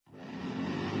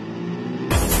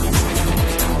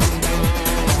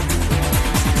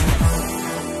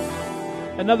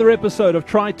Another episode of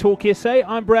Tri Talk SA.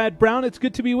 I'm Brad Brown. It's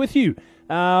good to be with you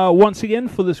once again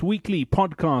for this weekly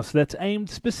podcast that's aimed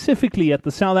specifically at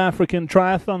the South African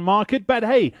triathlon market. But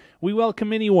hey, we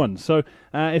welcome anyone. So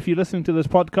if you're listening to this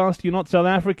podcast, you're not South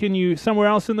African, you're somewhere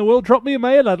else in the world, drop me a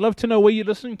mail. I'd love to know where you're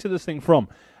listening to this thing from.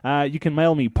 You can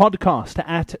mail me podcast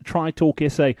at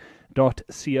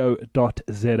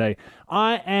tritalksa.co.za.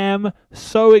 I am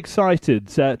so excited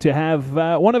to have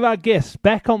one of our guests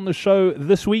back on the show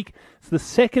this week. It's the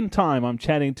second time I'm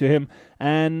chatting to him,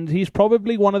 and he's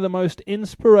probably one of the most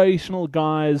inspirational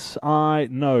guys I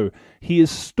know. His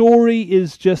story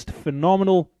is just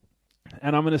phenomenal,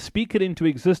 and I'm going to speak it into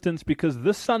existence because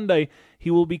this Sunday he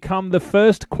will become the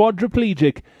first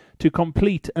quadriplegic to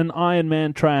complete an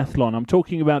Ironman triathlon. I'm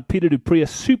talking about Piet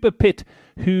Supa Piet,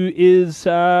 who is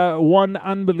one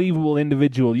unbelievable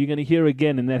individual. You're going to hear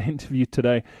again in that interview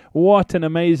today. What an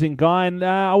amazing guy, and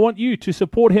I want you to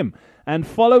support him and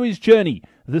follow his journey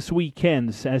this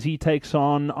weekend as he takes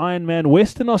on Ironman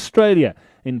Western Australia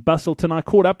in Busselton. I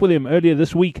caught up with him earlier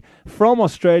this week from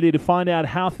Australia to find out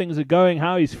how things are going,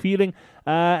 how he's feeling,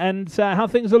 and how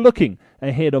things are looking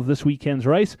ahead of this weekend's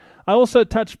race. I also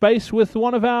touched base with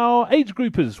one of our age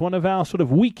groupers, one of our sort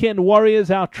of weekend warriors,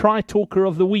 our Tri-Talker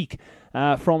of the Week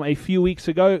from a few weeks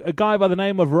ago, a guy by the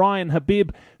name of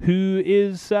Habib, who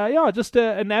is just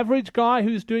an average guy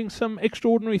who's doing some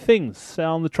extraordinary things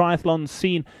on the triathlon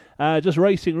scene. Just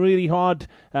racing really hard,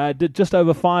 did just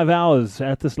over 5 hours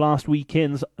at this last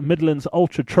weekend's Midlands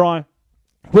Ultra Tri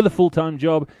with a full-time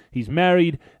job. He's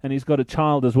married and he's got a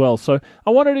child as well. So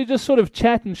I wanted to just sort of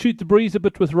chat and shoot the breeze a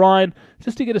bit with Ryan,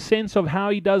 just to get a sense of how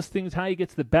he does things, how he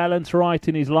gets the balance right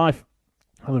in his life.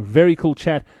 A very cool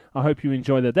chat. I hope you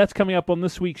enjoy that. That's coming up on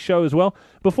this week's show as well.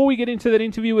 Before we get into that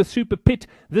interview with Supa Piet,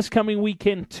 this coming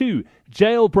weekend too,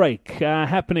 Jailbreak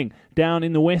happening down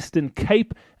in the Western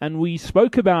Cape, and we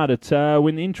spoke about it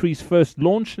when the entries first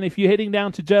launched. And if you're heading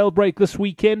down to Jailbreak this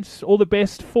weekend, all the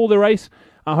best for the race.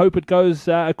 I hope it goes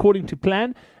according to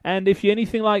plan. And if you're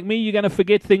anything like me, you're going to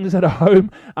forget things at home.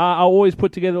 I always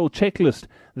put together a little checklist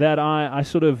that I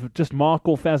sort of just mark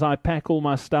off as I pack all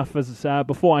my stuff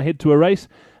before I head to a race.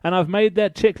 And I've made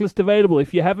that checklist available.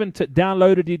 If you haven't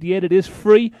downloaded it yet, it is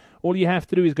free. All you have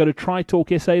to do is go to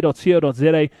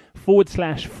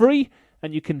tritalksa.co.za/free,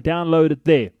 and you can download it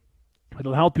there.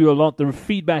 It'll help you a lot. The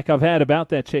feedback I've had about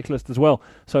that checklist as well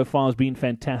so far has been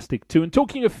fantastic too. And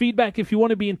talking of feedback, if you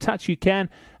want to be in touch, you can.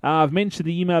 I've mentioned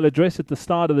the email address at the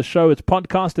start of the show. It's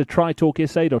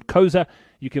podcast@tritalksa.co.za.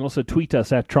 You can also tweet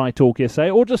us at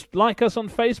tritalksa, or just like us on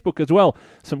Facebook as well.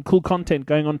 Some cool content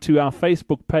going on to our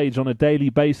Facebook page on a daily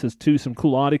basis too. Some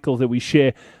cool articles that we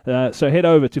share. So head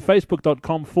over to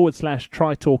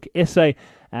facebook.com/tritalksa.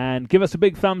 And give us a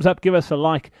big thumbs up, give us a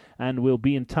like, and we'll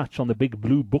be in touch on the big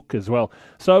blue book as well.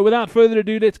 So without further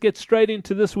ado, let's get straight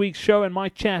into this week's show and my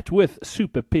chat with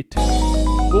Supa Piet.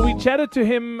 Well, we chatted to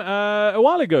him a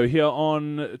while ago here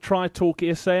on Tri Talk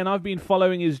SA, and I've been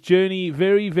following his journey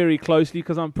very, very closely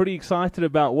because I'm pretty excited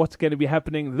about what's going to be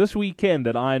happening this weekend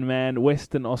at Ironman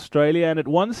Western Australia. And at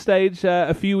one stage,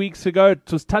 a few weeks ago, it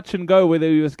was touch and go whether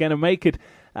he was going to make it.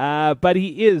 But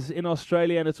he is in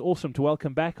Australia, and it's awesome to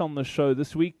welcome back on the show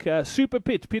this week Supa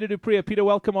Piet, Piet du Preez. Peter,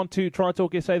 welcome on to Tri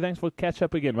Talk SA. Thanks for catch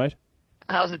up again, mate.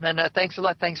 How's it, man? Thanks a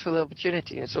lot. Thanks for the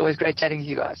opportunity. It's always great chatting to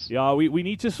you guys. Yeah, we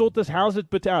need to sort this how's it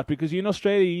bit out because you're in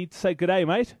Australia. You need to say good day,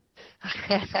 mate.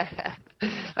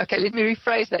 Okay, let me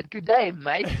rephrase that. Good day,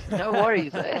 mate. No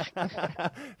worries.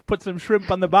 Put some shrimp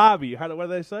on the barbie. What do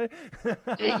they say?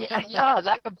 yeah,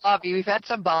 like a barbie. We've had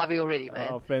some barbie already, man.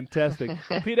 Oh, fantastic.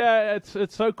 Peter,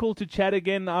 it's so cool to chat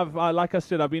again. Like I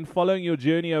said, I've been following your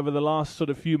journey over the last sort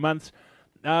of few months.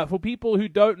 For people who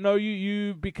don't know you,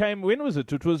 you became, when was it?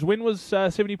 When was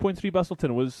 70.3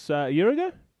 Busselton? Was a year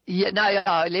ago?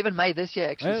 Yeah, 11 May this year,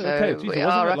 actually. Okay, so geez, it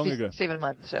wasn't that long ago. 7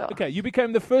 months. Yeah. Okay, you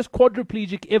became the first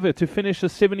quadriplegic ever to finish a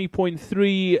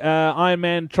 70.3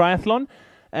 Ironman triathlon,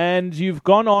 and you've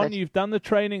gone on, you've done the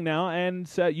training now, and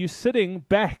you're sitting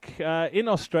back in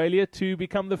Australia to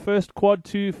become the first quad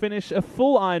to finish a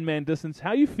full Ironman distance.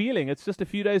 How are you feeling? It's just a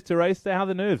few days to race there. How are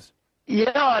the nerves?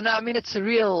 Yeah, no, I mean, it's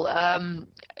surreal. I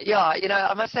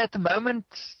must say at the moment,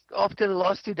 after the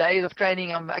last 2 days of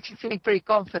training, I'm actually feeling pretty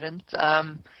confident.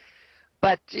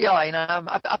 But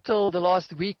up till the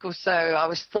last week or so, I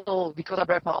was still, because I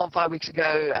broke my arm 5 weeks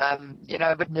ago, a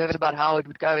bit nervous about how it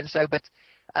would go and so. But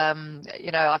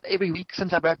every week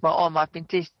since I broke my arm, I've been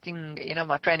testing,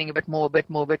 my training a bit more.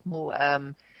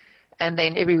 And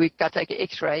then every week I take an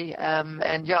X-ray.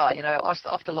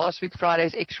 After last week,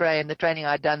 Friday's X-ray and the training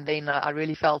I'd done, then I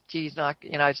really felt, it's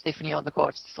definitely on the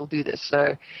cards to still do this.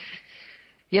 So,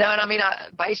 And I mean,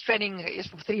 base training is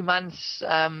for 3 months.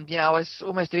 I was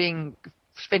almost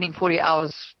spending 40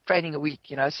 hours training a week,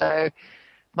 so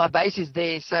my base is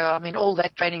there. So, I mean, all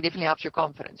that training definitely helps your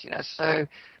confidence, so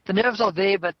the nerves are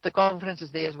there, but the confidence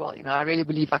is there as well. I really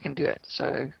believe I can do it.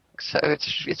 So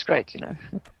it's great,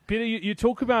 Peter, you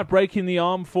talk about breaking the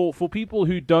arm. For people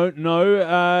who don't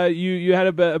know, you had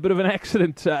a bit of an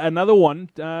accident, another one.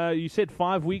 You said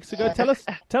 5 weeks ago. Tell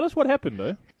us what happened,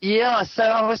 though. Yeah, so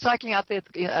I was cycling out there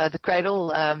at the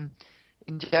Cradle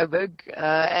in Joburg,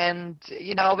 and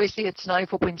obviously it's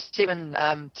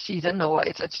 94.7 season, or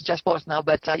it's just passed now.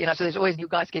 But so there's always new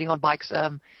guys getting on bikes.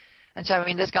 And so I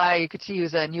mean, this guy, you could see he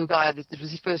was a new guy. This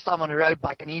was his first time on a road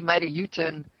bike, and he made a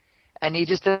U-turn. And he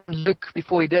just didn't look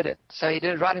before he did it. So he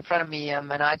did it right in front of me,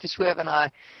 and I had to swerve, and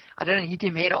I didn't hit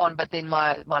him head on, but then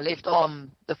my left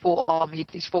arm, the forearm,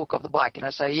 hit his fork of the bike,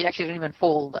 so he actually didn't even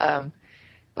fall.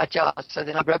 But yeah, so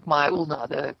then I broke my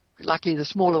ulna, luckily the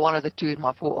smaller one of the two in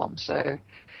my forearm. So,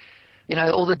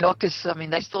 all the doctors, I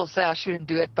mean, they still say I shouldn't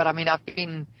do it, but I mean, I've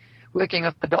been working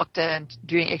with the doctor and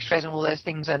doing x-rays and all those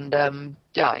things, and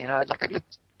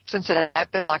since it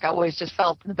happened, I always just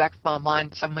felt in the back of my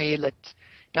mind somewhere that,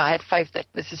 I had faith that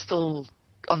this is still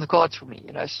on the cards for me,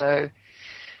 so,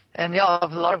 and I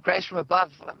have a lot of grace from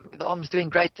above. The arm's doing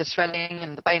great, the swelling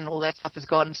and the pain, all that stuff is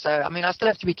gone. So, I mean, I still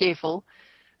have to be careful.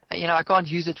 I can't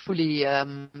use it fully.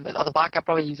 On the bike, I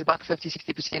probably use about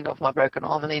 50-60% of my broken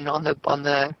arm, and then on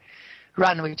the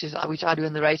run, which I do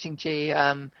in the racing chair,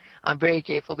 I'm very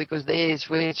careful, because there's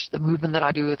which the movement that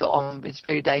I do with the arm is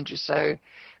very dangerous. So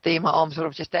there my arm sort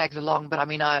of just tags along, but I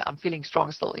mean, I'm feeling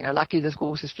strong still. Luckily this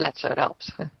course is flat, so it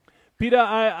helps. Peter,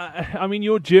 I mean,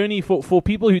 your journey, for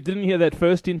people who didn't hear that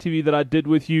first interview that I did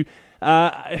with you,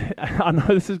 I know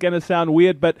this is going to sound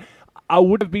weird, but I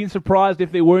would have been surprised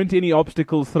if there weren't any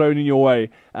obstacles thrown in your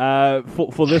way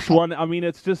for this one. I mean,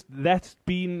 it's just, that's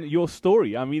been your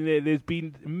story. I mean, there's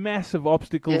been massive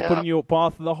obstacles put in your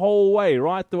path the whole way,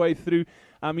 right the way through.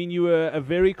 I mean, you were a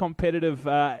very competitive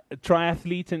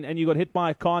triathlete, and you got hit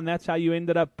by a car, and that's how you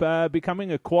ended up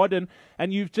becoming a quad. And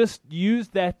you've just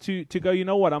used that to go, you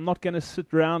know what, I'm not going to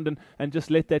sit around and just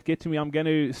let that get to me. I'm going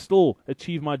to still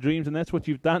achieve my dreams, and that's what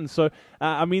you've done. So,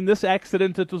 I mean, this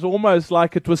accident, it was almost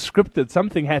like it was scripted.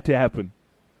 Something had to happen.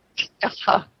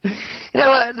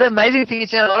 The amazing thing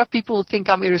is, a lot of people think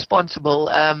I'm irresponsible,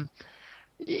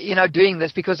 doing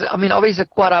this, because, I mean, obviously,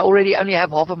 quad, I already only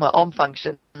have half of my arm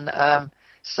function.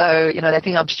 So, they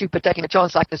think I'm stupid taking a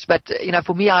chance like this. But,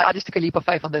 for me, I just took a leap of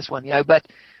faith on this one, But,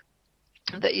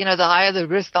 the higher the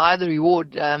risk, the higher the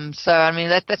reward. So, I mean,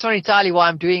 that's not entirely why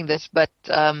I'm doing this. But,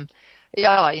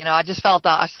 I just felt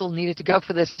that I still needed to go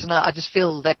for this. And I just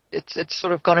feel that it's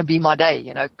sort of going to be my day,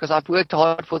 because I've worked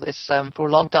hard for this for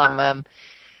a long time.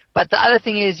 But the other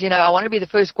thing is, I want to be the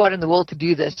first quad in the world to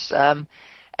do this.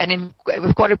 And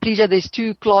with quadriplegia, there's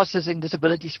two classes in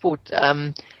disability sport.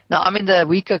 Now, I'm in the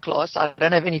weaker class. I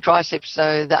don't have any triceps.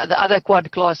 So the other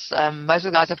quad class, most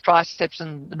of the guys have triceps,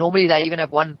 and normally they even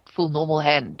have one full normal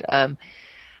hand.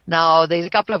 Now, there's a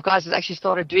couple of guys that actually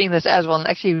started doing this as well. And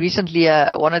actually, recently,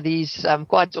 one of these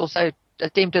quads also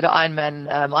attempted an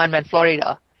Ironman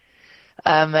Florida.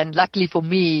 And luckily for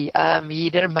me, he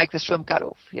didn't make the swim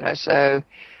cutoff,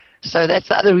 So that's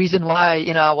the other reason why,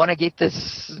 I want to get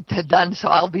this done, so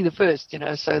I'll be the first,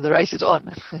 so the race is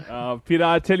on. Peter,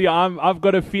 I tell you, I've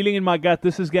got a feeling in my gut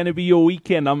this is going to be your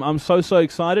weekend. I'm so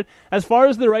excited. As far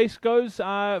as the race goes,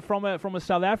 from a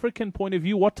South African point of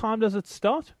view, what time does it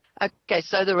start? Okay,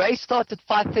 so the race starts at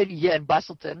 5:30 here in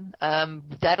Busselton.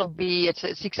 It's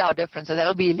a 6-hour difference, so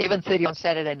that'll be 11:30 on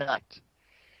Saturday night.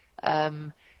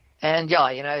 And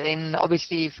then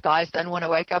obviously if guys don't want to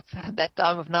wake up that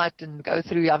time of night and go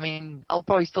through, I mean, I'll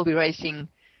probably still be racing.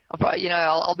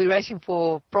 I'll be racing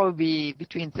for probably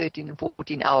between 13 and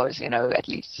 14 hours, at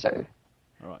least. So.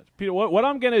 All right, Peter. What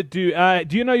I'm going to do?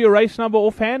 Do you know your race number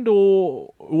offhand,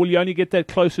 or will you only get that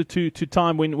closer to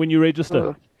time when you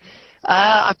register?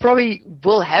 I probably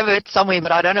will have it somewhere,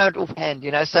 but I don't know it offhand,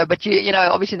 So, but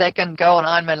obviously they can go on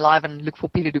Ironman Live and look for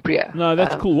Peter Dupree. No,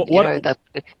 that's cool.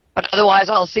 But otherwise,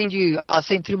 I'll send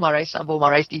through my race number, my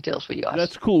race details for you guys.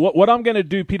 That's cool. What I'm going to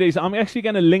do, Peter, is I'm actually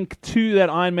going to link to that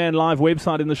Ironman Live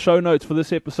website in the show notes for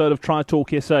this episode of Tri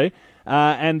Talk SA.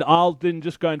 And I'll then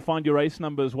just go and find your race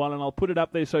number as well, and I'll put it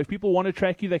up there. So if people want to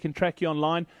track you, they can track you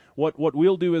online. What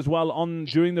we'll do as well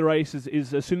during the race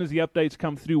is as soon as the updates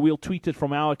come through, we'll tweet it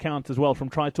from our account as well, from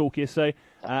Tri Talk SA,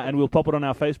 and we'll pop it on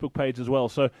our Facebook page as well.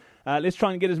 So let's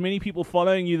try and get as many people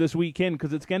following you this weekend,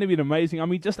 because it's going to be amazing. I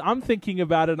mean, I'm thinking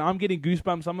about it, and I'm getting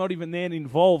goosebumps. I'm not even there and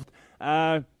involved.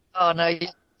 Oh, no.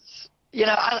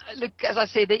 Look, as I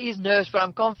said, there is nerves, but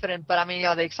I'm confident. But I mean,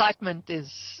 the excitement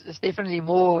is definitely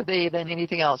more there than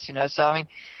anything else, So I mean,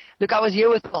 look, I was here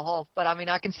with the half, but I mean,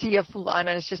 I can see a full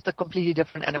Ironman. It's just a completely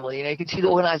different animal, You can see the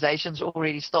organization's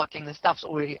already starting, the stuff's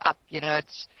already up,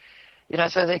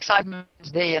 so the excitement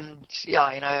is there, and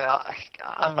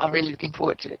I'm really looking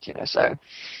forward to it, So,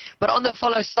 but on the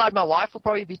follow side, my wife will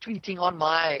probably be tweeting on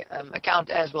my account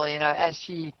as well,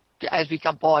 as we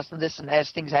come past and this and as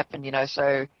things happen,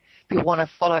 So if you want to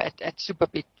follow at Supa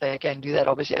Piet, they can do that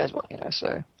obviously as well,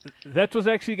 So that was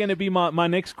actually going to be my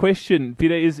next question,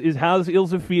 Peter. Is how's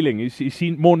Ilse feeling? Is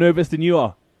she more nervous than you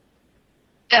are?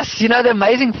 Yes, the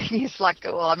amazing thing is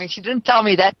she didn't tell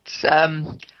me that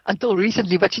until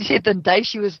recently, but she said the day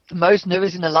she was the most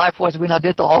nervous in her life was when I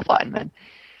did the half Ironman.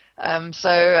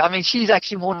 She's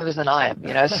actually more nervous than I am,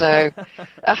 So,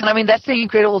 and I mean, that's the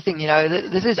incredible thing,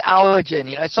 This is our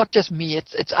journey, It's not just me,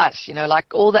 it's us, Like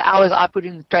all the hours I put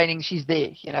in the training, she's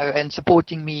there, and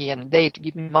supporting me and there to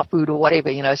give me my food or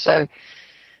whatever, So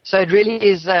it really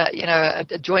is,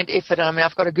 a joint effort. And I mean,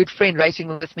 I've got a good friend racing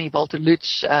with me, Walter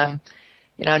Lutz,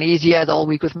 and he's here the whole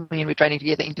week with me, and we're training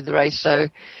together into the race. So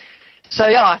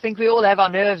yeah, I think we all have our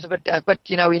nerves, but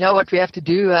we know what we have to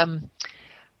do.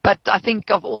 But I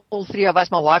think of all three of us,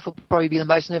 my wife will probably be the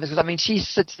most nervous because I mean, she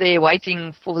sits there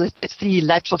waiting for the 3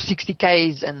 laps of 60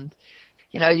 Ks, and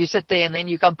you sit there and then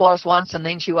you come past once, and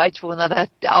then she waits for another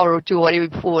hour or two, whatever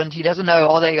before, and she doesn't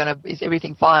know is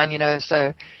everything fine,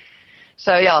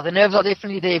 So yeah, the nerves are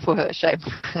definitely there for her, shame.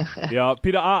 Yeah,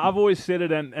 Peter, I've always said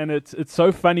it, and it's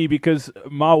so funny because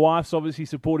my wife's obviously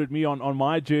supported me on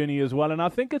my journey as well, and I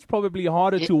think it's probably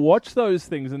harder to watch those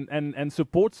things and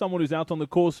support someone who's out on the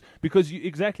course because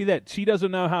exactly that. She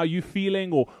doesn't know how you're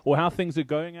feeling or how things are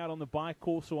going out on the bike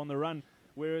course or on the run,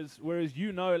 whereas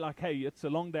like, hey, it's a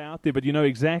long day out there, but you know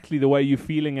exactly the way you're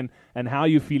feeling and how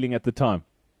you're feeling at the time.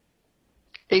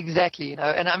 Exactly,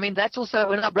 and I mean, that's also,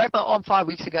 when I broke my arm 5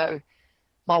 weeks ago,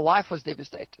 my wife was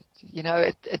devastated.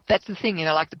 That's the thing,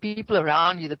 like the people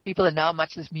around you, the people that know how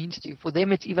much this means to you, for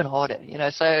them it's even harder,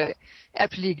 So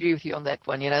absolutely agree with you on that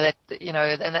one,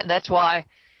 and that's why,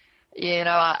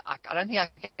 I don't think I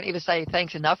can ever say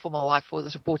thanks enough for my wife for the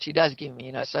support she does give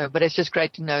me, So, but it's just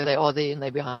great to know they are there and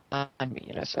they're behind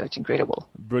me, So it's incredible.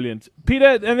 Brilliant,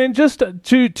 Peter. And then just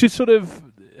to sort of,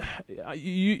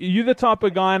 you're the type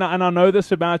of guy, and I know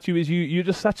this about you, is you're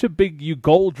just such a big, you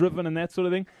goal driven and that sort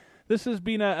of thing. This has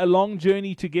been a long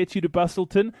journey to get you to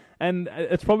Busselton, and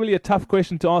it's probably a tough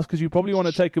question to ask because you probably want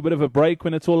to take a bit of a break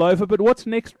when it's all over. But what's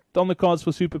next on the cards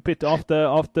for Supa Piet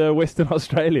after Western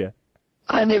Australia?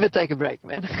 I never take a break,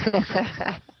 man.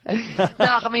 No,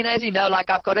 I mean, as you know, like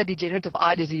I've got a degenerative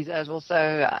eye disease as well,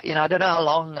 so I don't know how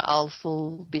long I'll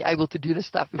still be able to do this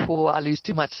stuff before I lose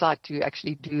too much sight to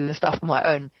actually do the stuff on my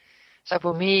own. So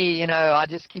for me, I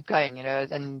just keep going,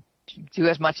 and do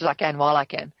as much as I can while I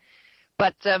can.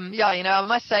 But, I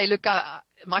must say, look,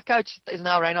 my coach is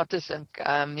now Reinhard Tissink.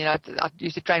 I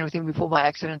used to train with him before my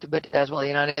accident a bit as well,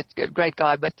 it's a great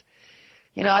guy. But,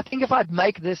 I think if I'd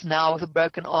make this now with a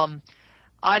broken arm,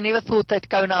 I never thought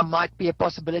that Kona might be a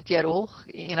possibility at all,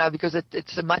 because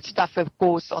it's a much tougher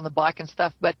course on the bike and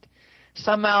stuff. But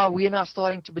somehow we're now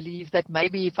starting to believe that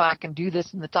maybe if I can do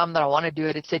this in the time that I want to do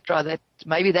it, etc., that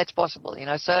maybe that's possible,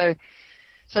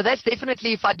 So that's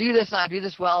definitely, if I do this and I do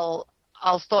this well,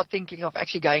 I'll start thinking of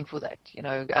actually going for that,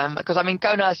 because I mean,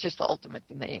 Kona is just the ultimate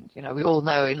in the end. We all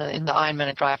know in the Ironman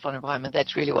and triathlon environment,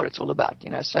 that's really what it's all about,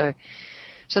 So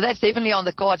that's definitely on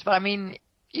the cards. But I mean,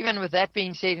 even with that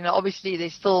being said, obviously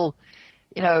there's still,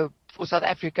 for South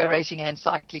Africa, racing and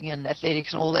cycling and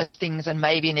athletics and all those things, and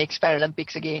maybe next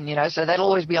Paralympics again, So that'll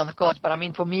always be on the cards. But I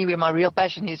mean, for me, where my real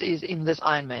passion is in this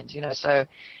Ironman, So, and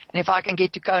if I can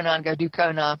get to Kona and go do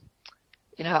Kona,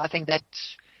 I think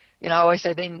that's, I always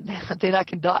say then I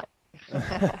can die.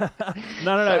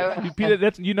 No. Peter,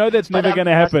 that's never going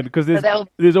to happen because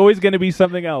there's always going to be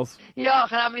something else. Yeah,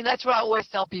 and I mean, that's what I always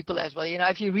tell people as well.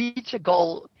 If you reach a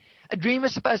goal, a dream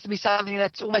is supposed to be something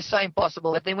that's almost so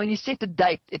impossible. But then when you set a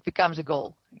date, it becomes a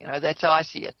goal. That's how I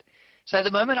see it. So the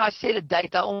moment I set a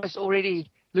date, I almost already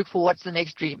look for what's the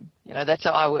next dream. That's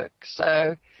how I work.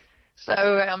 So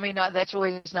I mean, that's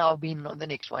always now been on the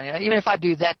next one. Even if I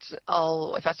do that,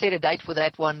 if I set a date for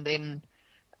that one, then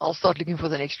I'll start looking for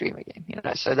the next dream again.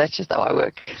 So that's just how I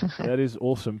work. That is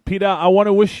awesome, Peter. I want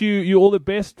to wish you all the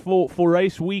best for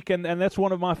race week, and that's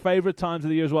one of my favorite times of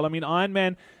the year as well. I mean,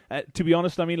 Ironman, to be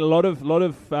honest, I mean, a lot of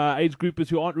age groupers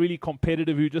who aren't really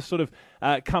competitive, who just sort of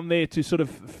come there to sort of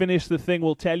finish the thing,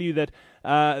 will tell you that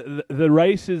the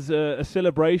race is a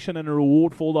celebration and a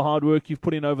reward for all the hard work you've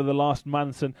put in over the last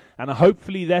months, and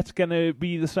hopefully that's going to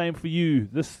be the same for you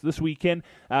this weekend.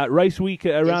 Race week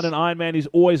around an Ironman is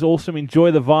always awesome.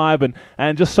 Enjoy the vibe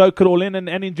and just soak it all in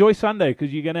and enjoy Sunday,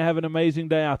 because you're going to have an amazing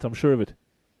day out, I'm sure of it.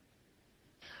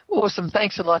 Awesome.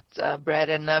 Thanks a lot, Brad.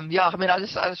 And I mean, I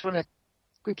just want to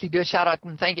quickly do a shout out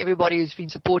and thank everybody who's been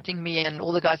supporting me and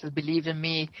all the guys that believed in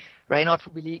me. Reynard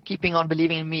for keeping on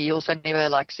believing in me. He also never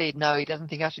said no, he doesn't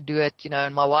think I should do it,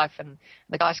 and my wife and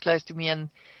the guys close to me and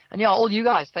all you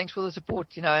guys, thanks for the support,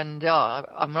 and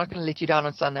I'm not going to let you down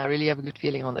on Sunday. I really have a good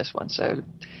feeling on this one. So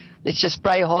let's just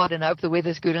pray hard and hope the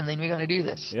weather's good, and then we're going to do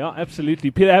this. Yeah,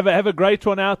 absolutely. Peter, have a great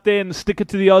one out there and stick it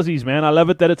to the Aussies, man. I love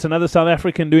it that it's another South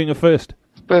African doing a first.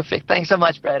 Perfect. Thanks so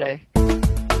much, Brad.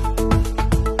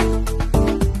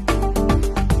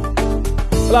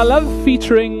 Well, I love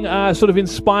featuring sort of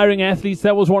inspiring athletes.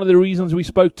 That was one of the reasons we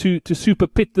spoke to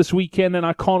Supa Piet this weekend, and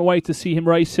I can't wait to see him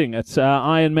racing at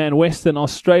Ironman Western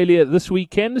Australia this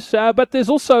weekend. But there's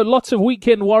also lots of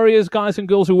weekend warriors, guys and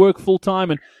girls who work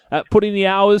full-time and put in the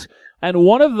hours. And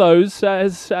one of those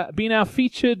has been our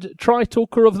featured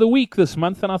Tri-Talker of the Week this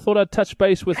month, and I thought I'd touch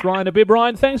base with Ryan Habib.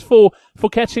 Ryan, thanks for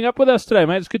catching up with us today,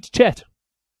 mate. It's good to chat.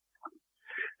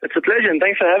 It's a pleasure, and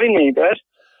thanks for having me, Brad.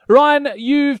 Ryan,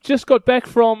 you've just got back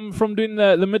from doing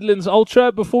the Midlands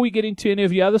Ultra. Before we get into any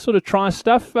of your other sort of tri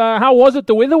stuff, how was it?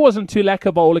 The weather wasn't too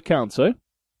lekker by all accounts, eh?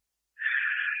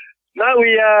 No,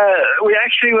 we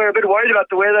actually were a bit worried about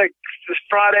the weather. This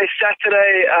Friday,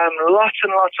 Saturday, lots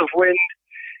and lots of wind,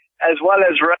 as well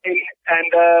as rain,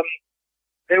 and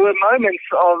there were moments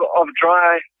of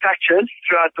dry patches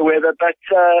throughout the weather, but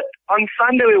on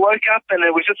Sunday we woke up and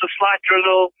it was just a slight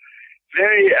drizzle,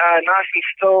 very nice and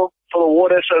still for the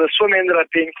water, so the swim ended up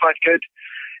being quite good.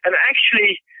 And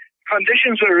actually,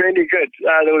 conditions were really good.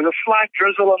 There was a slight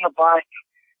drizzle on the bike,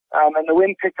 and the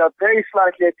wind picked up very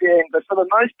slightly at the end, but for the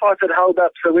most part it held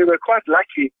up, so we were quite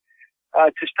lucky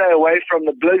to stay away from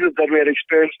the blizzard that we had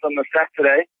experienced on the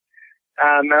Saturday.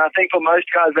 And I think for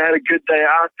most guys, they had a good day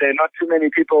out there. Not too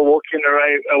many people walking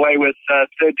away with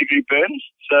third-degree burns.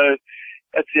 So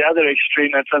that's the other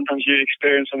extreme that sometimes you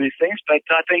experience on these things. But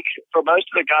I think for most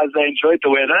of the guys, they enjoyed the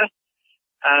weather,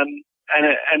 and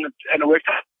it worked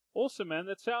out. Awesome, man.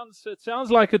 It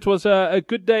sounds like it was a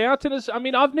good day out. And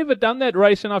I've never done that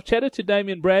race, and I've chatted to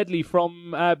Damien Bradley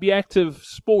from Be Active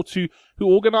Sports, who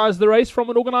organised the race.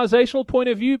 From an organisational point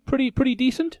of view, pretty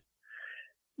decent.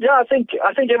 Yeah, I think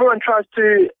everyone tries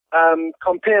to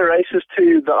compare races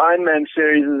to the Ironman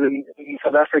series in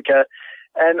South Africa,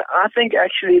 and I think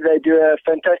actually they do a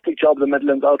fantastic job. The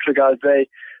Midlands Ultra guys, they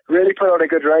really put on a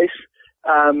good race.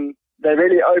 They're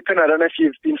really open. I don't know if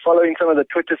you've been following some of the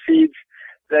Twitter feeds.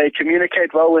 They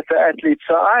communicate well with the athletes.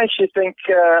 So I actually think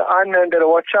Ironman better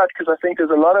watch out, because I think there's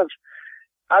a lot of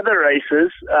other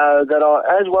races that are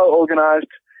as well organized,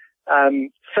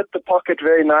 fit the pocket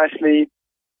very nicely.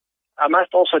 I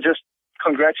must also just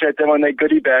congratulate them on their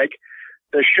goodie bag,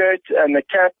 the shirt and the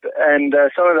cap and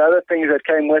some of the other things that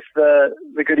came with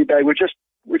the goodie bag were just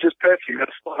perfect.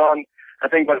 That's spot on, I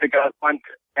think, what the guys want.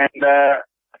 And I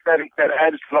think that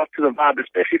adds a lot to the vibe,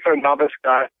 especially for a novice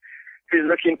guy who's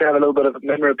looking to have a little bit of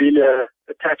memorabilia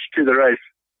attached to the race.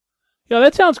 Yeah,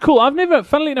 that sounds cool.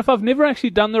 Funnily enough, I've never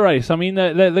actually done the race. I mean,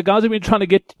 the guys have been trying to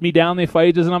get me down there for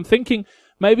ages, and I'm thinking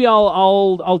maybe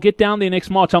I'll get down there next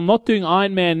March. I'm not doing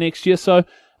Ironman next year, so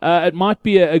it might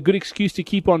be a good excuse to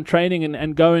keep on training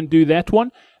and go and do that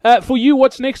one. For you,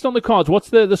 what's next on the cards? What's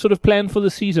the sort of plan for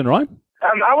the season, right?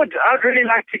 I'd really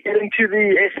like to get into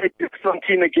the SA Triathlon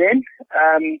team again.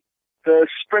 The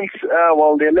sprints,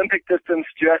 the Olympic distance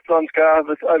duathlons go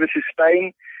over to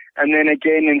Spain, and then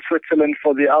again in Switzerland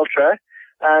for the Ultra.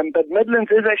 But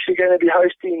Midlands is actually going to be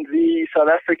hosting the South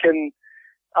African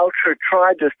Ultra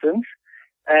Tri-Distance,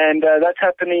 and that's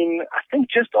happening, I think,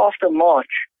 just after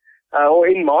March, or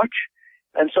in March.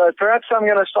 And so perhaps I'm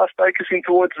going to start focusing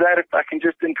towards that if I can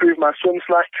just improve my swim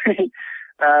slightly,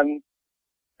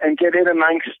 and get in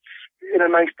amongst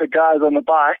the guys on the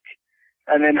bike,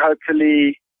 and then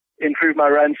hopefully improve my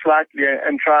run slightly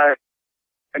and try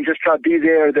be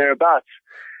there or thereabouts.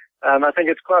 I think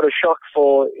it's quite a shock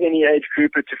for any age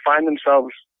grouper to find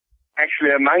themselves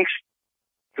actually amongst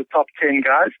the top 10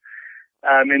 guys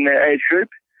in their age group.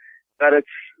 But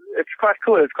it's quite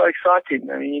cool. It's quite exciting.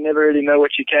 I mean, you never really know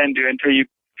what you can do until you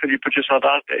put yourself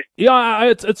out there. Yeah,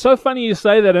 it's so funny you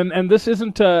say that, and this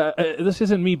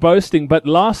isn't me boasting, but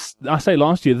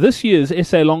this year's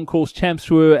SA Long Course champs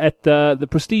were at the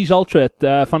Prestige Ultra at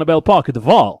Van der Bijl Park at the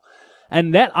Vaal.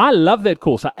 And that, I love that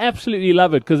course. I absolutely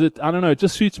love it because I don't know, it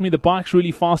just suits me. The bike's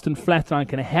really fast and flat and I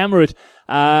can hammer it.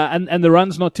 And the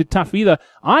run's not too tough either.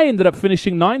 I ended up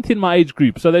finishing 9th in my age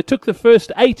group. So they took the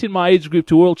first 8 in my age group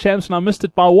to world champs and I missed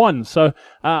it by 1. So,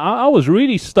 I was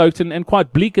really stoked and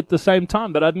quite bleak at the same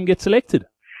time that I didn't get selected.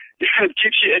 It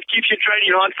keeps you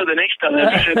training hard for the next time.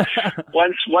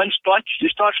 One spot, you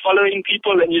start following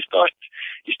people and you start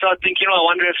thinking, I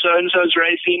wonder if so and so's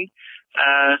racing,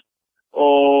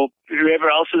 or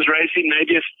whoever else is racing.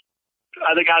 Maybe if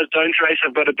other guys don't race,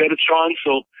 I've got a better chance.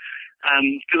 Or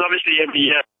because obviously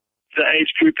every year the age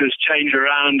group is changed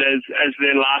around as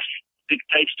their life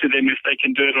dictates to them if they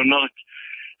can do it or not.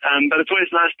 But it's always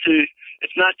nice to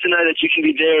know that you can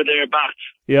be there or thereabouts.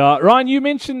 Yeah, Ryan, you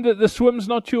mentioned that the swim's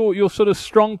not your sort of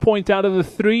strong point out of the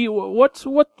 3. What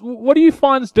do you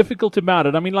find is difficult about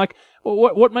it? I mean, like,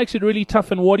 what makes it really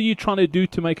tough, and what are you trying to do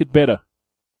to make it better?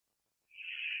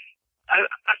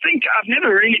 I think I've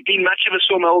never really been much of a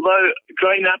swimmer, although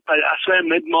growing up I swam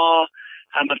mid-mar.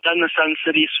 I've done the Sun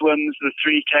City swims, the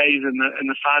 3Ks and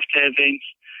the 5K events.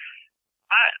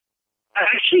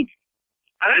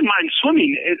 I don't mind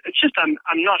swimming. It's just I'm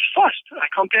not fast. I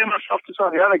compare myself to some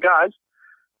of the other guys.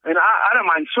 I don't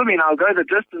mind swimming. I'll go the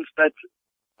distance, but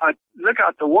I look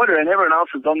out the water and everyone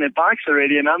else is on their bikes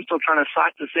already, and I'm still trying to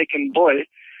sight the second buoy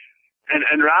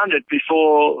and round it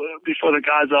before the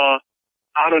guys are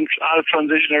out of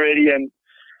transition already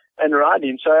and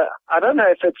riding. So I don't know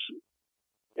if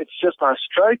it's just my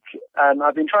stroke.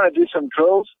 I've been trying to do some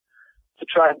drills to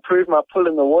try and improve my pull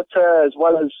in the water as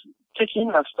well as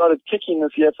kicking. I've started kicking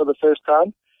this year for the first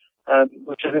time,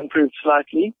 which has improved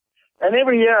slightly. And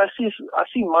every year I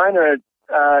see minor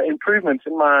improvements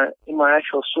in my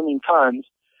actual swimming times.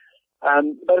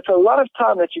 But it's a lot of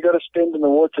time that you got to spend in the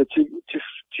water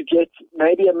to get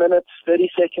maybe a minute, 30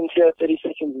 seconds here, 30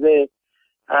 seconds there.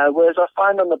 Whereas I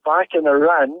find on the bike and the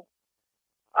run,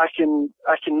 I can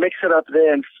mix it up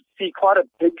there and see quite a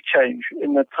big change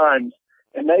in the times.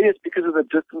 And maybe it's because of the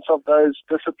distance of those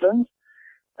disciplines.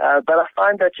 But I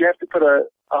find that you have to put a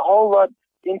whole lot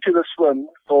into the swim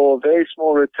for very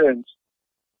small returns.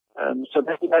 So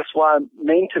maybe that's why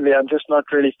mentally I'm just not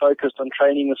really focused on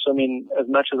training the swimming as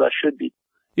much as I should be.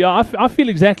 Yeah, I feel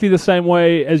exactly the same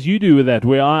way as you do with that,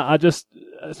 where I just,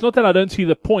 it's not that I don't see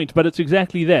the point, but it's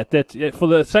exactly that for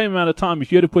the same amount of time,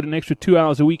 if you had to put an extra 2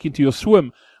 hours a week into your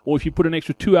swim, or if you put an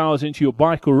extra 2 hours into your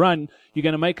bike or run, you're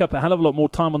going to make up a hell of a lot more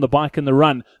time on the bike and the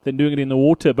run than doing it in the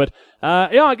water. But,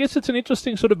 I guess it's an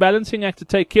interesting sort of balancing act to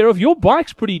take care of. Your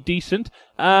bike's pretty decent.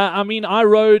 I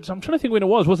rode, I'm trying to think when it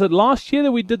was. Was it last year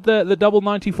that we did the double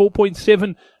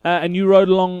 94.7, and you rode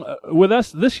along with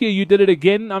us? This year you did it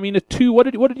again. I mean, what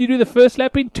did you do the first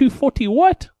lap in? 240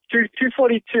 what?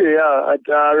 242, yeah.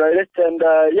 I rode it, and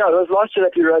it was last year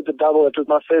that we rode the double. It was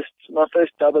my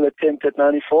first double attempt at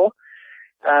 94.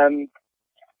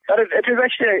 But it was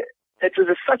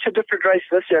actually such a different race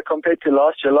this year compared to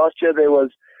last year. Last year there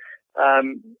was,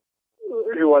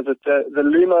 who was it? The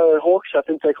Lumo Hawks, I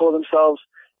think they call themselves,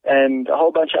 and a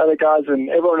whole bunch of other guys, and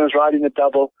everyone was riding the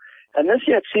double. And this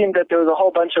year it seemed that there was a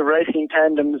whole bunch of racing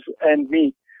tandems and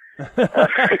me. The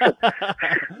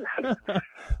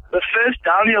first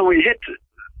downhill we hit,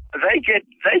 they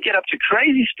get up to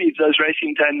crazy speeds, those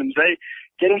racing tandems. They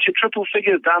get into triple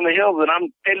figures down the hill, and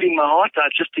I'm pedaling my heart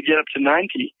out just to get up to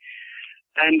 90.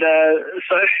 And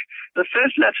so the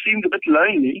first lap seemed a bit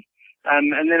lonely,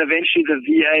 and then eventually the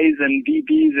VAs and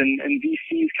VBs and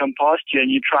VCs come past you,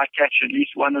 and you try to catch at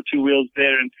least one or two wheels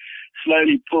there and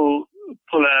slowly pull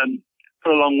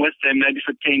along with them, maybe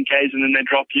for 10 Ks, and then they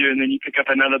drop you, and then you pick up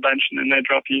another bunch, and then they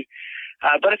drop you.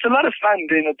 But it's a lot of fun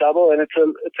doing a double, and it's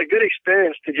a good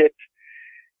experience to get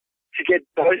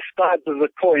both sides of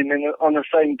the coin on the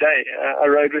same day. I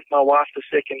rode with my wife the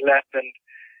second lap,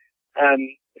 and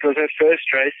it was her first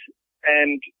race,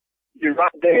 and you're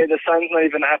right there, the sun's not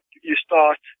even up, you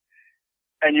start,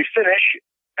 and you finish,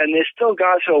 and there's still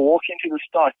guys who are walking to the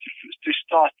start to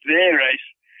start their race,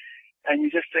 and you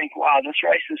just think, wow, this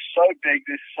race is so big,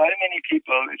 there's so many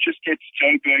people, it just gets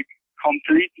Joburg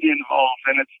completely involved,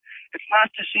 and it's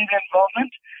nice to see the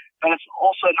involvement, but it's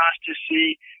also nice to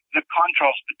see the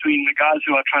contrast between the guys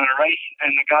who are trying to race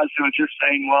and the guys who are just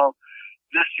saying, well,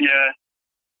 this year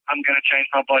I'm going to change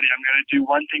my body. I'm going to do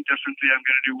one thing differently. I'm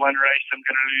going to do one race. I'm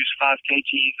going to lose 5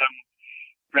 kgs. I'm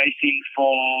racing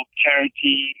for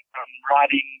charity. I'm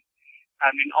riding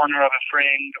in honor of a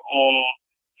friend or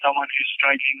someone who's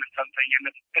struggling with something.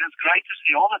 And it is great to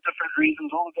see all the different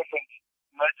reasons, all the different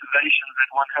motivations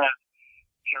that one has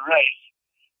to race,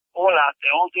 all out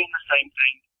there, all doing the same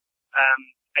thing.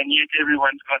 And yet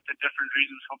everyone's got the different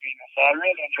reasons for being there. So I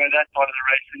really enjoy that part of the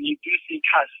race. And you do see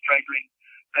guys struggling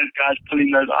those guys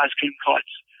pulling those ice cream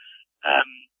carts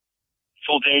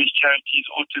for various charities,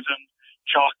 autism,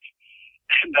 chalk.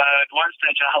 And at one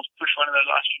stage, I helped push one of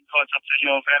those ice cream carts up the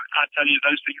hill. And I tell you,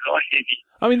 those things are heavy.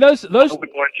 I mean, those I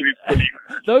wouldn't want to be pulling.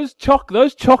 those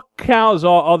chalk cows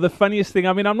are the funniest thing.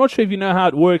 I mean, I'm not sure if you know how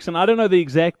it works, and I don't know the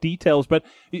exact details, but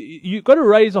you've got to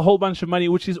raise a whole bunch of money,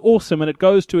 which is awesome, and it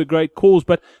goes to a great cause.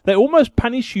 But they almost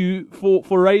punish you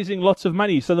for raising lots of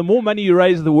money. So the more money you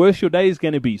raise, the worse your day is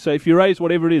going to be. So if you raise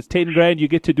whatever it is, 10 grand, you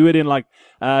get to do it in like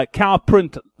cow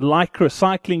print lycra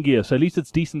cycling gear. So at least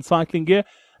it's decent cycling gear.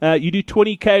 You do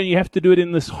 20K and you have to do it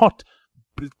in this hot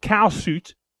cow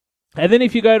suit. And then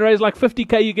if you go and raise like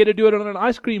 50K, you get to do it on an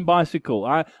ice cream bicycle.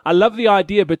 I love the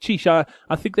idea, but sheesh,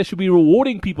 I think they should be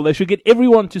rewarding people. They should get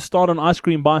everyone to start on ice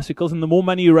cream bicycles, and the more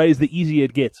money you raise, the easier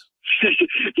it gets.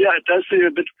 Yeah, it does seem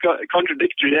a bit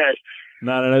contradictory, yeah.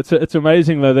 No, it's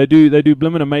amazing though. They do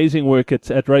blimmin' amazing work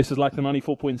at races like the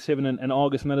 94.7 and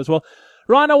Argus and that as well.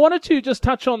 Ryan, I wanted to just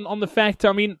touch on the fact,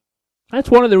 I mean, that's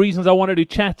one of the reasons I wanted to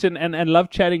chat and love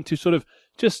chatting to sort of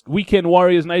just weekend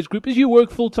warriors and age group. Is you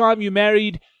work full time, you're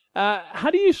married. How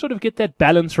do you sort of get that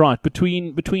balance right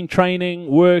between training,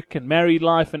 work, and married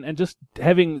life, and just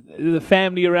having the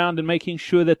family around and making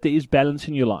sure that there is balance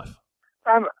in your life?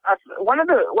 One of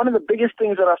the biggest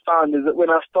things that I found is that when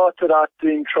I started out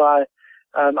doing tri,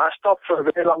 I stopped for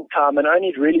a very long time and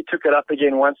only really took it up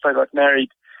again once I got married.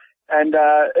 And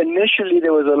initially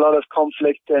there was a lot of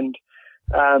conflict and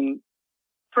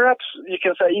perhaps you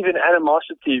can say even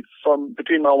animosity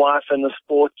between my wife and the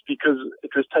sport because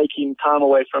it was taking time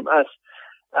away from us.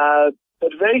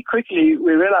 But very quickly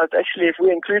we realized actually if we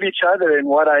include each other in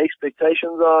what our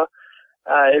expectations are,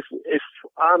 if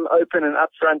I'm open and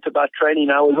upfront about training,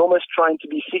 I was almost trying to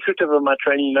be secretive of my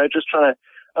training, just trying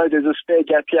to, there's a spare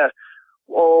gap here.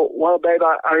 Well, babe,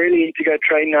 I really need to go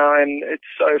train now, and it's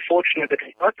so fortunate that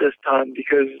it's not this time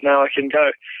because now I can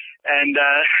go. And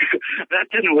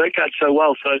that didn't work out so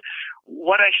well. So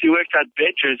what actually worked out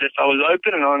better is if I was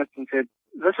open and honest and said,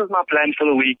 this is my plan for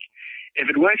the week. If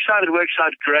it works out, it works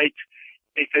out great.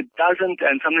 If it doesn't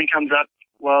and something comes up,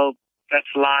 well,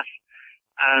 that's life.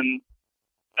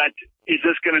 But is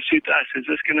this going to suit us? Is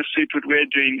this going to suit what we're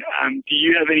doing? Do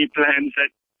you have any plans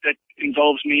that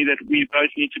involves me that we both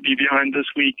need to be behind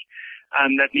this week?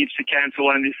 That needs to cancel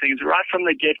one of these things. Right from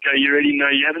the get-go, you already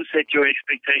know you haven't set your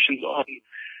expectations on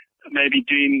maybe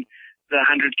doing the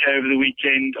 100K over the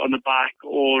weekend on the bike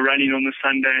or running on the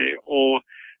Sunday, or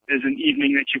there's an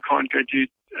evening that you can't go do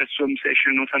a swim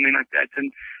session or something like that.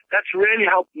 And that's really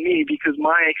helped me because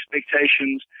my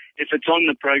expectations, if it's on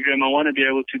the program, I want to be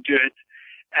able to do it.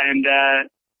 And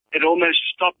it almost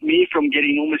stopped me from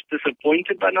getting almost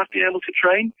disappointed by not being able to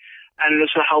train. And it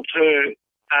also helped her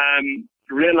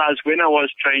realize when I was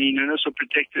training, and also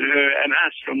protected her and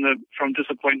us from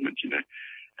disappointment,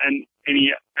 and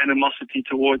any animosity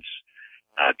towards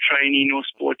training or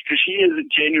sport, because she is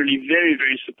generally very,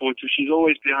 very supportive. She's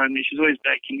always behind me. She's always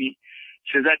backing me.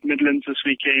 She was at Midlands this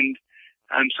weekend,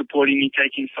 supporting me,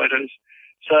 taking photos.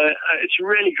 So it's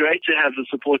really great to have the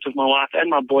support of my wife and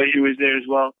my boy who is there as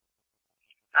well.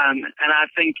 And I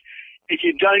think if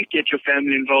you don't get your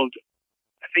family involved,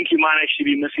 I think you might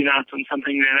actually be missing out on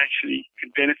something that actually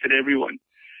could benefit everyone.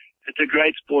 It's a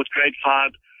great sport, great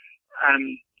vibe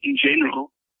in general.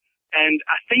 And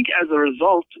I think as a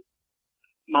result,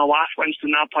 my wife wants to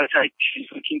now partake.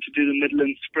 She's looking to do the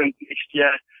Midland sprint next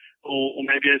year, or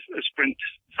maybe a sprint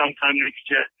sometime next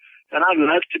year. And I'd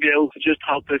love to be able to just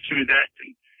help her through that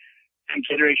and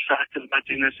get her excited about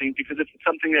doing those things, because if it's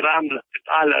something that I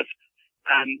love,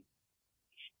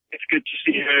 it's good to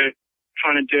see her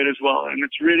trying to do it as well. And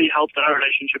it's really helped our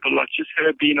relationship a lot, just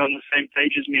her being on the same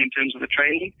page as me in terms of the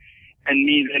training, and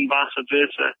me then vice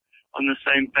versa on the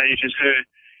same page as her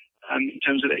in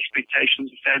terms of expectations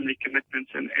and family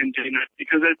commitments and doing that.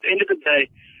 Because at the end of the day,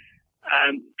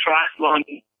 triathlon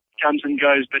comes and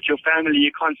goes, but your family,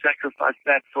 you can't sacrifice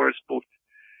that for a sport.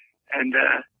 And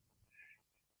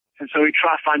so we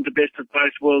try to find the best of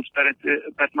both worlds,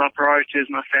 but my priority is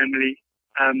my family,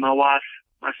 my wife,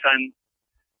 my son,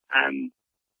 and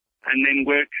then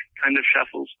work kind of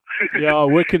shuffles. Yeah,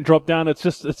 work can drop down. It's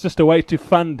just a way to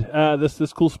fund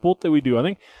this cool sport that we do, I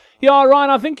think. Yeah, Ryan,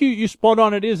 I think you spot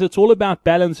on. It's all about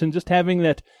balance and just having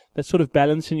that sort of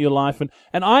balance in your life.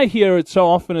 And I hear it so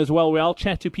often as well, where I'll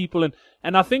chat to people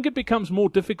and I think it becomes more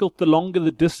difficult the longer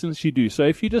the distance you do. So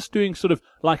if you're just doing sort of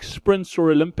like sprints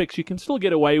or Olympics, you can still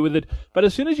get away with it. But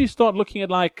as soon as you start looking at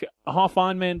like a half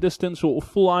Ironman distance or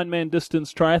full Ironman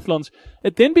distance triathlons,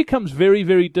 it then becomes very,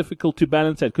 very difficult to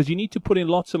balance that, because you need to put in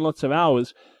lots and lots of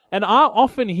hours. And I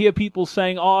often hear people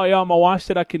saying, oh, yeah, my wife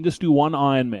said I can just do one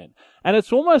Ironman. And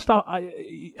it's almost, I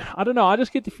don't know, I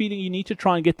just get the feeling you need to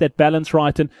try and get that balance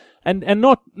right and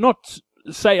not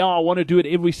say, oh, I want to do it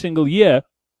every single year,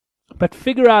 but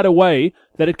figure out a way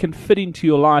that it can fit into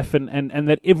your life and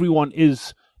that everyone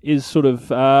is sort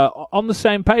of on the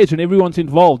same page and everyone's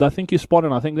involved. I think you're spot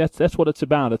on. I think that's what it's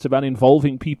about. It's about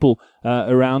involving people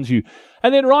around you.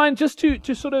 And then, Ryan, just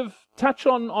to sort of touch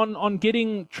on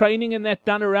getting training and that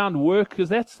done around work, because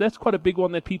that's quite a big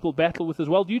one that people battle with as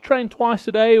well. Do you train twice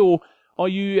a day, or are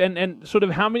you, and sort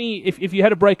of how many, if you had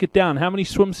to break it down, how many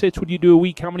swim sets would you do a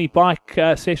week, how many bike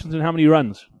sessions, and how many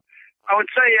runs? I would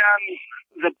say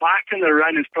the bike and the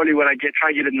run is probably what I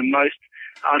try to get in the most.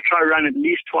 I'll try run at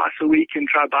least twice a week and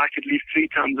try bike at least 3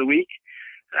 times a week.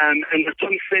 And the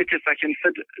swim set, if I can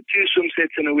fit 2 swim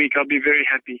sets in a week, I'll be very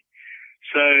happy.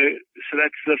 So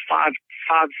that's the five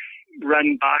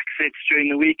run bike sets during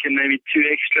the week and maybe 2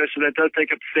 extra. So that does take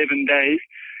up 7 days.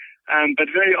 But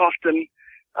very often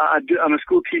I'm a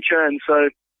school teacher, and so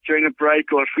during a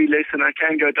break or a free lesson, I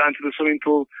can go down to the swimming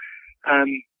pool,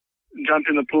 jump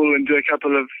in the pool and do a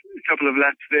couple of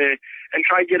laps there, and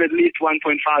try to get at least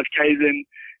 1.5 k's in,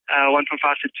 1.5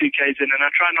 to 2 k's in, and I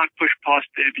try not push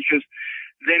past there because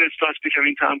then it starts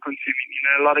becoming time consuming. You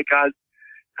know, a lot of guys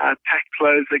pack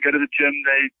clothes, they go to the gym,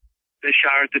 they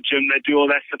shower at the gym, they do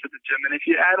all that stuff at the gym, and if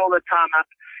you add all the time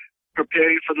up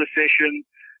preparing for the session,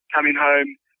 coming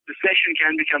home, the session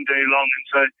can become very long. And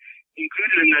so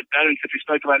included in that balance that we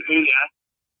spoke about earlier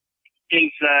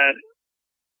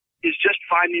is just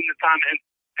finding the time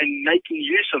and making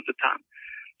use of the time.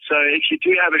 So if you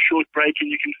do have a short break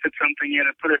and you can fit something in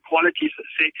and put a quality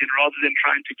set in rather than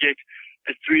trying to get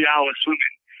a 3-hour swim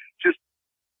in, just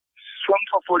swim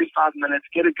for 45 minutes,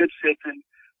 get a good set in,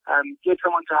 get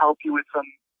someone to help you with some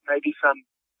like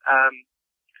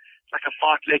a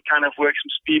fartlek kind of work,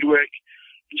 some speed work.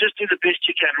 Just do the best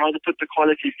you can, rather put the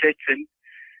quality sets in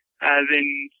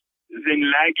than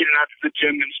lagging out to the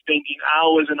gym and spending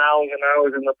hours and hours and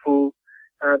hours in the pool,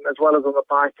 as well as on the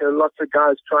bike. Lots of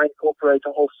guys try and incorporate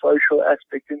a whole social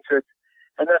aspect into it,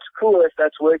 and that's cool if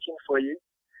that's working for you.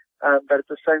 But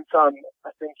at the same time,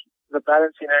 I think the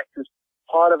balancing act is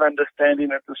part of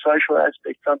understanding that the social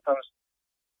aspect sometimes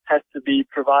has to be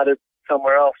provided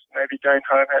somewhere else. Maybe going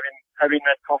home, having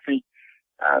that coffee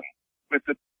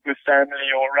with family,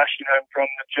 or rushing home from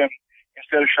the gym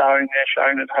instead of showering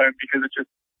at home, because it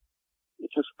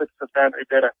just fits the family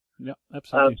better. Yeah,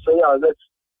 absolutely. So yeah,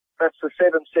 that's the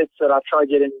 7 sets that I try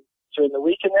to get in during the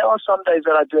week. And there are some days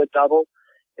that I do a double.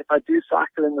 If I do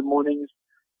cycle in the mornings,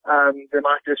 there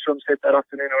might be a swim set that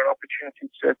afternoon or an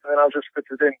opportunity set, and then I'll just fit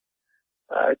it in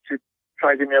to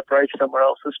try to give me a break somewhere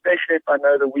else. Especially if I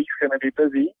know the week's going to be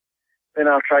busy, then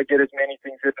I'll try to get as many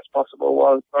things in as possible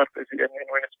while it's not busy. And then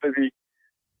when it's busy,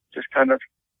 just kind of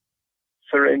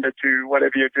surrender to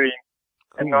whatever you're doing.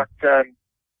 Cool. And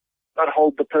not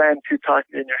hold the plan too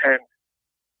tightly in your hand.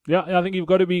 Yeah, I think you've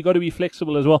got to be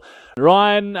flexible as well.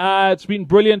 Ryan, it's been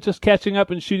brilliant just catching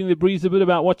up and shooting the breeze a bit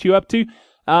about what you're up to.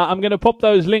 I'm going to pop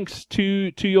those links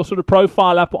to your sort of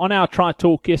profile up on our Tri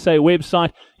Talk SA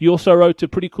website. You also wrote a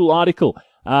pretty cool article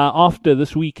after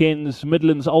this weekend's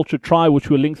Midlands Ultra Tri, which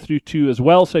we'll link through to as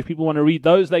well. So if people want to read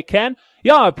those, they can.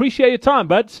 Yeah, I appreciate your time,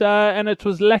 bud. And it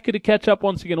was lucky to catch up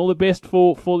once again. All the best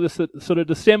for this sort of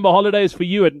December holidays for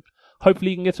you, and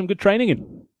hopefully you can get some good training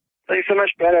in. Thanks so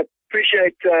much, Brad. I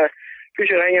appreciate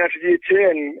hanging out with you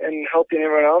too and helping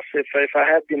everyone else. If I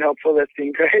have been helpful, that's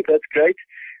been great. That's great.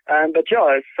 But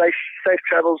yeah, safe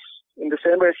travels in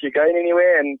December if you're going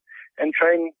anywhere, and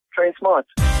train smart.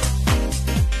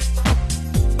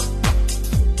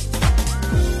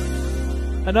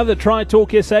 Another Tri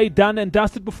Talk SA done and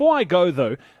dusted. Before I go,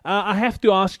 though, I have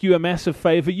to ask you a massive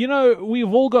favor. You know,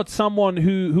 we've all got someone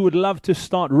who would love to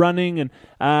start running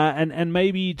and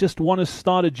maybe just want to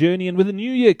start a journey. And with the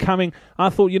new year coming, I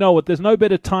thought, you know what, there's no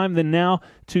better time than now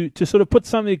to sort of put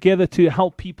something together to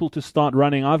help people to start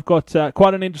running. I've got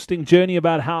quite an interesting journey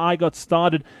about how I got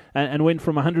started and went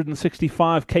from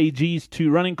 165 kgs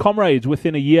to running comrades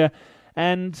within a year.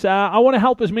 And I want to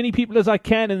help as many people as I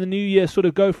can in the new year sort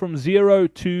of go from 0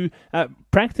 to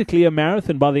practically a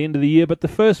marathon by the end of the year. But the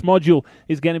first module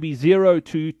is going to be 0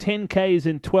 to 10 Ks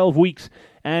in 12 weeks.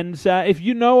 And if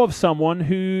you know of someone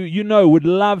who you know would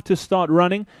love to start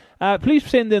running, please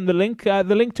send in the link. The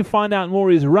link to find out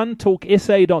more is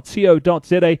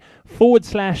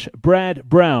runtalksa.co.za/Brad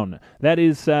Brown. That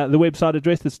is the website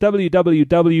address. That's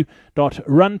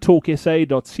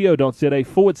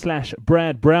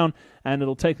www.runtalksa.co.za/Brad Brown. And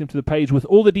it'll take them to the page with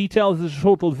all the details. There's a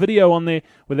short little video on there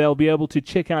where they'll be able to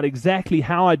check out exactly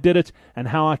how I did it and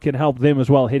how I can help them as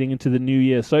well heading into the new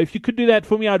year. So if you could do that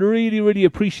for me, I'd really, really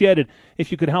appreciate it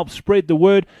if you could help spread the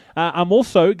word. I'm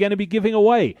also going to be giving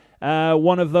away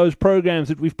one of those programs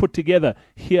that we've put together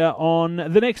here on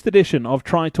the next edition of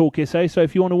Tri Talk SA. So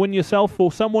if you want to win yourself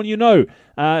or someone you know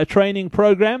a training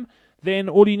program, then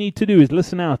all you need to do is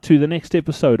listen out to the next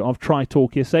episode of Tri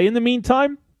Talk SA. In the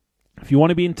meantime, if you want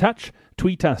to be in touch,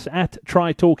 tweet us at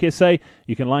TriTalkSA.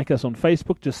 You can like us on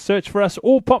Facebook. Just search for us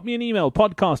or pop me an email,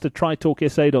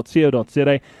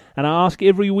 podcast@tritalksa.co.za. And I ask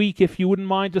every week if you wouldn't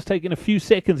mind just taking a few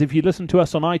seconds. If you listen to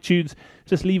us on iTunes,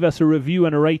 just leave us a review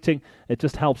and a rating. It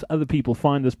just helps other people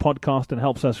find this podcast and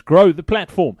helps us grow the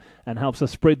platform and helps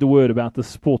us spread the word about the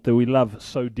sport that we love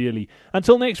so dearly.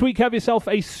 Until next week, have yourself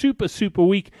a super, super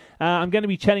week. I'm going to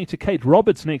be chatting to Kate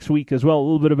Roberts next week as well, a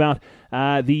little bit about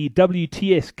the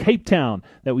WTS Cape Town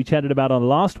that we chatted about on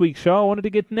last week's show. I wanted to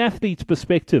get an athlete's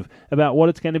perspective about what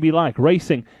it's going to be like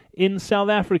racing in South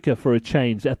Africa for a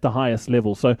change at the highest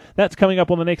level. So that's coming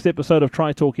up on the next episode of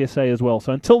Tri Talk SA as well.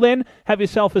 So until then, have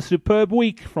yourself a superb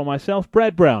week. From myself,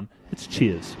 Brad Brown, it's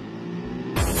cheers.